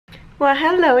Well,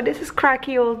 hello, this is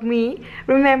cracky old me.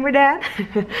 Remember that?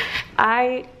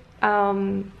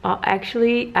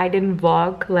 Actually, I didn't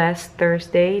vlog last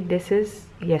Thursday. This is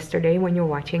yesterday when you're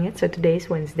watching it, so today's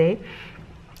Wednesday.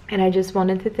 And I just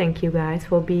wanted to thank you guys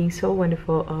for being so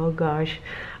wonderful. Oh gosh,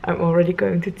 I'm already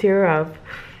going to tear up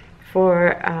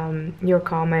for your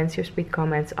comments, your sweet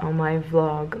comments on my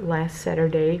vlog last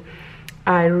Saturday.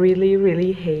 I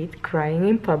really hate crying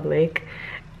in public.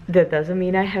 That doesn't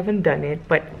mean I haven't done it,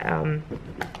 but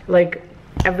like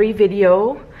every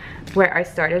video where I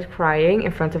started crying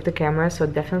in front of the camera, so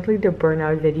definitely the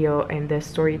burnout video and the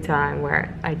story time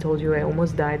where I told you I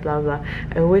almost died, blah blah,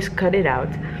 I always cut it out.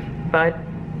 But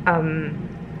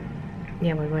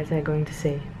yeah, what was I going to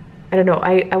say? I don't know,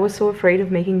 I was so afraid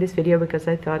of making this video because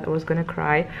I thought I was gonna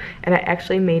cry, and I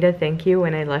actually made a thank you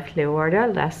when I left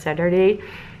Leeuwarden last Saturday,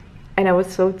 and I was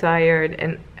so tired,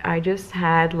 and I just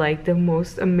had like the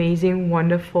most amazing,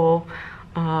 wonderful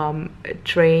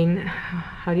train.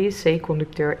 How do you say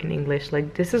conducteur in English?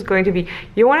 Like, this is going to be,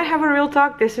 you want to have a real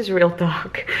talk? This is real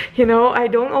talk. You know, I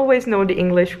don't always know the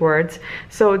English words.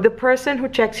 So the person who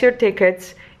checks your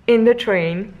tickets in the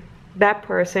train, that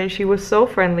person, she was so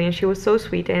friendly and she was so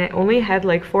sweet, and I only had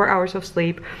like 4 hours of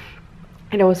sleep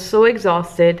and I was so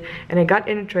exhausted, and I got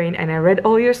in the train and I read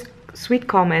all your sweet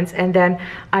comments, and then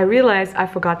I realized I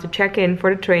forgot to check in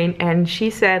for the train, and she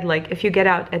said, like, if you get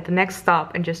out at the next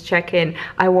stop and just check in,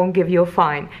 I won't give you a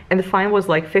fine. And the fine was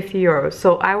like 50 euros.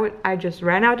 So I just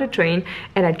ran out the train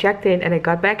and I checked in and I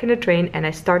got back in the train and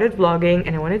I started vlogging,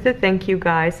 and I wanted to thank you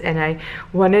guys, and I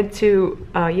wanted to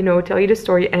you know, tell you the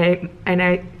story, and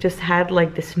I just had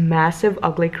like this massive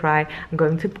ugly cry. I'm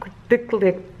going to put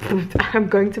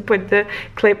the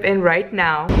clip in right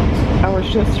now. I was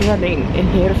just running in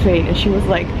Heerenveen and she was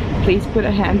like, please put a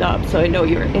hand up so I know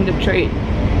you're in the train.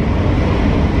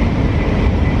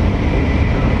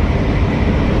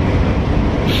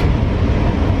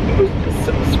 It was just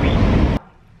so sweet.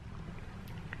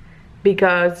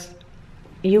 Because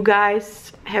you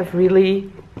guys have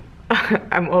really,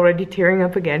 I'm already tearing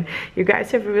up again. You guys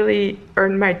have really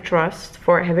earned my trust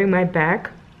for having my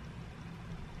back.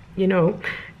 You know,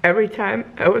 every time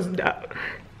I was down.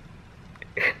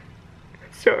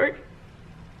 Sorry.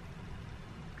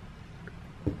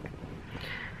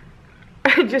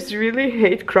 I just really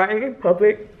hate crying in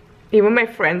public. Even my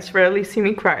friends rarely see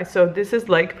me cry, so this is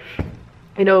like,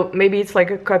 you know, maybe it's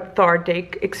like a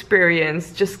cathartic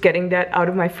experience, just getting that out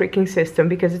of my freaking system,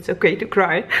 because it's okay to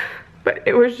cry. But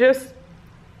it was just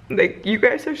like, you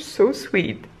guys are so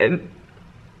sweet, and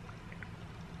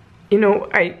you know,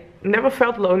 I never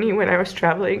felt lonely when I was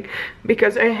traveling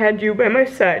because I had you by my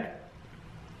side.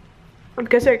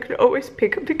 Because I could always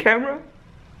pick up the camera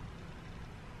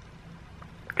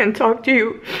and talk to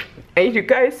you, and you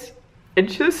guys, it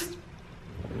just,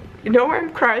 you know,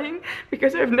 I'm crying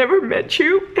because I've never met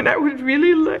you, and I would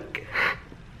really like,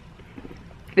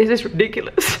 this is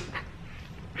ridiculous,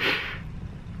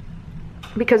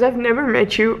 because I've never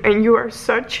met you and you are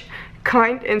such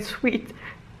kind and sweet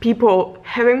people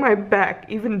having my back,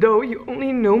 even though you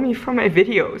only know me from my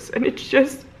videos, and it's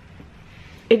just,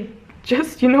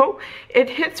 you know, it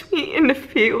hits me in the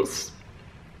feels.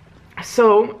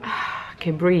 So, okay,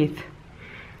 breathe.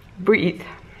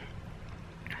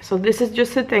 So this is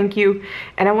just a thank you,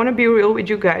 and I want to be real with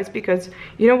you guys, because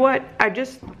you know what, I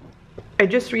just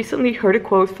recently heard a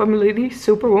quote from a lady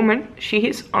superwoman. She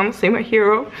is honestly my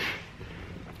hero.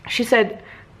 She said,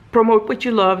 promote what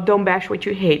you love, don't bash what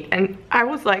you hate. And I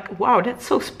was like, wow, that's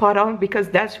so spot on, because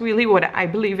that's really what I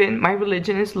believe in. My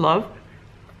religion is love.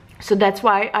 So that's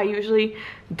why I usually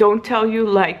don't tell you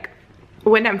like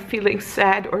when I'm feeling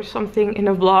sad or something in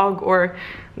a vlog, or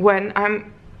when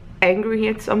I'm angry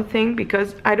at something,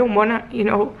 because I don't want to, you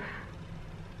know,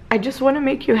 I just want to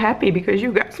make you happy because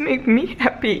you guys make me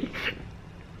happy.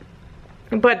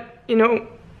 But, you know,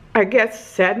 I guess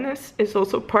sadness is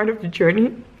also part of the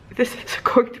journey. This is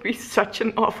going to be such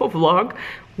an awful vlog.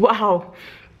 Wow.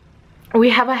 We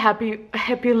have a happy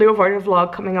Leeuwarden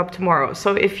vlog coming up tomorrow.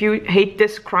 So if you hate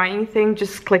this crying thing,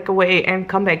 just click away and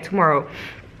come back tomorrow.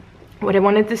 What I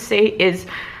wanted to say is,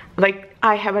 like,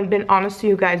 I haven't been honest to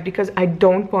you guys because I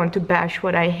don't want to bash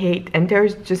what I hate. And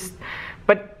there's just,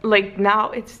 but like,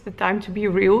 now it's the time to be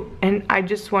real. And I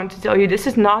just want to tell you, this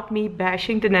is not me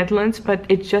bashing the Netherlands, but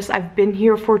it's just, I've been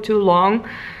here for too long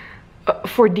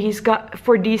for these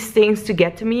things to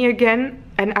get to me again.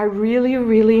 And I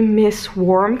really miss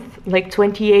warmth, like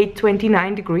 28,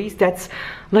 29 degrees. That's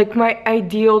like my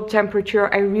ideal temperature.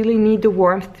 I really need the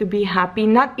warmth to be happy.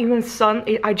 Not even sun,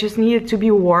 I just need it to be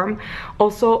warm.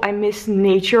 Also, I miss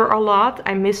nature a lot.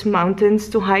 I miss mountains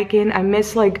to hike in. I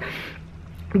miss like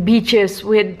beaches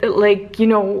with, like, you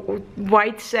know,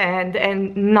 white sand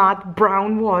and not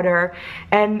brown water.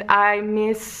 And I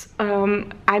miss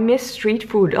street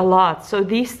food a lot. So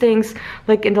these things,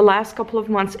 like in the last couple of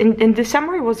months, in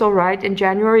December it was all right, in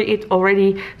January it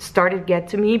already started get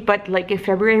to me, but like in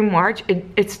February and March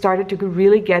it started to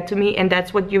really get to me. And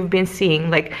that's what you've been seeing.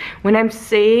 Like when I'm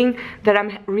saying that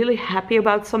I'm really happy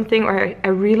about something, or I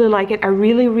really like it, I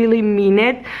really mean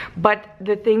it. But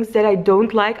the things that I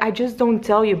don't like, I just don't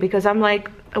tell you, because I'm like,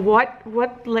 what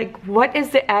is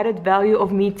the added value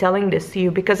of me telling this to you?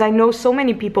 Because I know so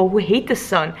many people who hate the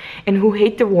sun and who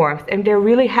hate the warmth, and they're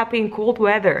really happy in cold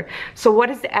weather. So what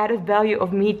is the added value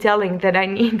of me telling that I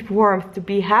need warmth to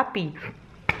be happy?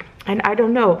 And I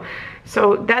don't know.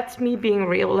 So that's me being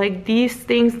real. Like these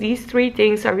things, these three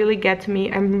things are really get to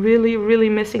me. I'm really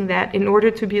missing that in order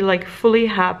to be like fully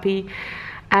happy.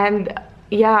 And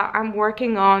yeah, I'm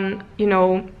working on, you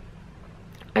know,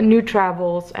 new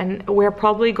travels, and we're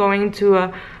probably going to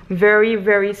a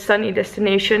very sunny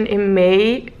destination in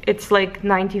May. It's like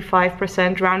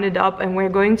 95% rounded up, and we're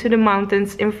going to the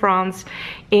mountains in France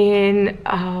in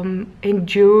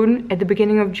June, at the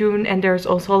beginning of June. And there's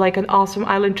also like an awesome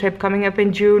island trip coming up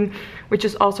in June, which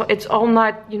is also, it's all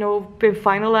not, you know, been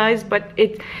finalized, but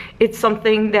it's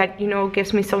something that, you know,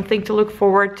 gives me something to look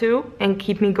forward to and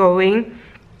keep me going.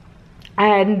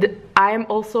 And I'm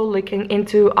also looking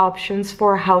into options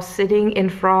for house sitting in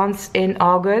France in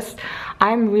August.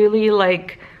 I'm really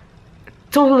like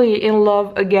totally in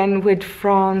love again with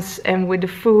France and with the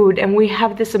food. And we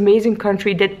have this amazing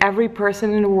country that every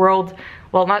person in the world,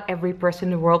 well, not every person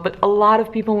in the world, but a lot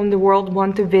of people in the world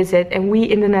want to visit. And we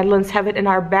in the Netherlands have it in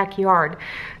our backyard.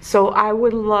 So I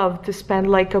would love to spend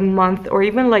like a month or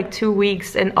even like 2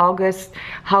 weeks in August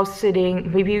house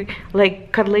sitting, maybe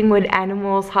like cuddling with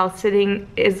animals. House sitting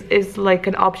is like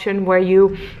an option where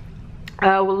you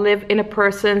live in a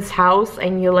person's house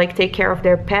and you like take care of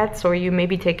their pets, or you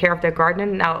maybe take care of their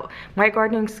garden. Now, my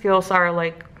gardening skills are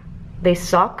like, they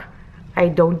suck. I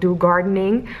don't do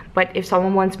gardening, but if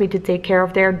someone wants me to take care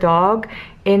of their dog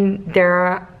in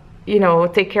their, you know,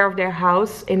 take care of their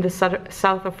house in the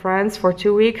south of France for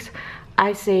 2 weeks,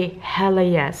 I say hella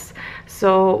yes.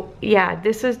 So yeah,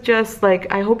 this is just like,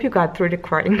 I hope you got through the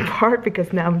crying part,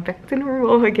 because now I'm back to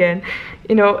normal again.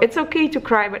 You know, it's okay to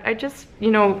cry, but I just,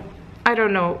 you know, I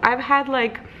don't know. I've had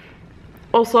like,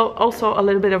 also a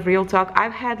little bit of real talk.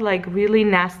 I've had like really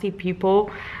nasty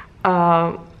people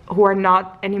who are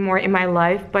not anymore in my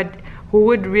life, but who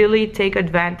would really take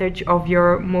advantage of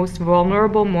your most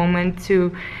vulnerable moment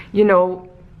to, you know,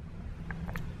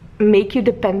 make you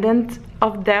dependent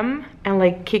of them and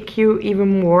like kick you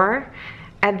even more.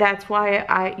 And that's why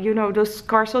I, you know, those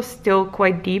scars are still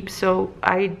quite deep, so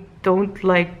I don't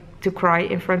like to cry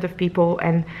in front of people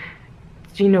and,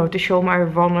 you know, to show my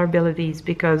vulnerabilities,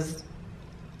 because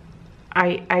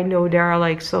I know there are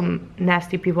like some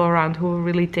nasty people around who will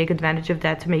really take advantage of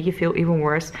that to make you feel even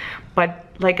worse. But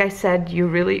like I said, you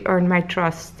really earn my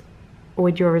trust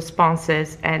with your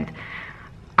responses, and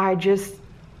I just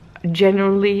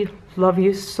genuinely love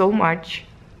you so much.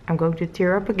 I'm going to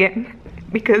tear up again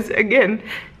because again,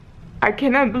 I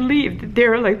cannot believe that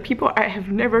there are like people I have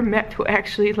never met who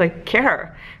actually like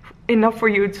care enough for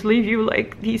you to leave you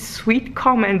like these sweet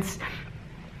comments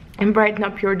and brighten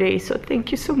up your day. So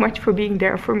thank you so much for being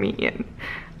there for me, and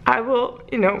I will,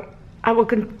 you know, I will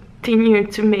continue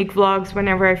to make vlogs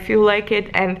whenever I feel like it.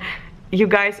 And you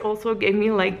guys also gave me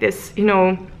like this, you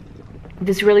know,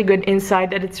 this really good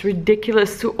insight that it's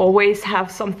ridiculous to always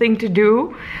have something to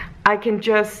do. I can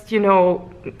just, you know,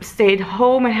 stay at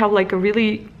home and have like a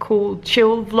really cool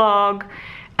chill vlog,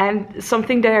 and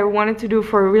something that I wanted to do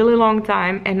for a really long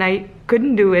time, and I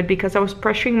couldn't do it because I was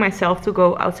pressuring myself to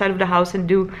go outside of the house and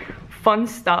do fun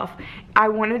stuff. I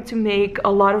wanted to make a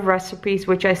lot of recipes,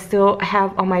 which I still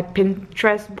have on my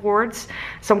Pinterest boards.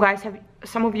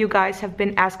 Some of you guys have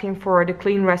been asking for the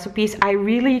clean recipes. I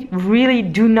really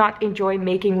do not enjoy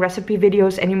making recipe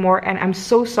videos anymore, and I'm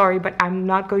so sorry, but I'm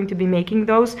not going to be making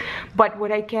those. But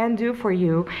what I can do for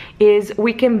you is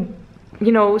we can,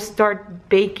 you know, start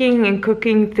baking and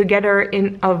cooking together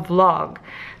in a vlog.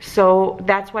 So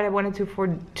that's what I wanted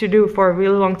to do for a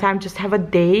really long time. Just have a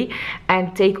day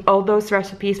and take all those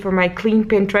recipes from my clean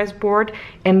Pinterest board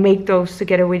and make those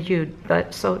together with you.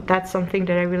 So that's something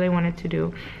that I really wanted to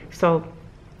do. So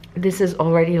this is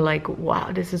already like,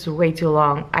 wow, this is way too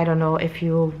long. I don't know if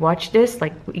you watch this,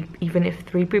 like even if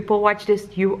 3 people watch this,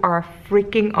 you are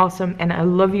freaking awesome and I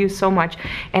love you so much.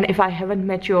 And if I haven't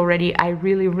met you already, I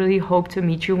really hope to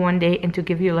meet you one day and to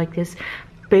give you like this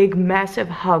big massive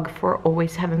hug for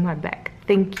always having my back.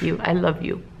 Thank you. I love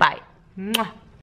you. Bye. Mwah.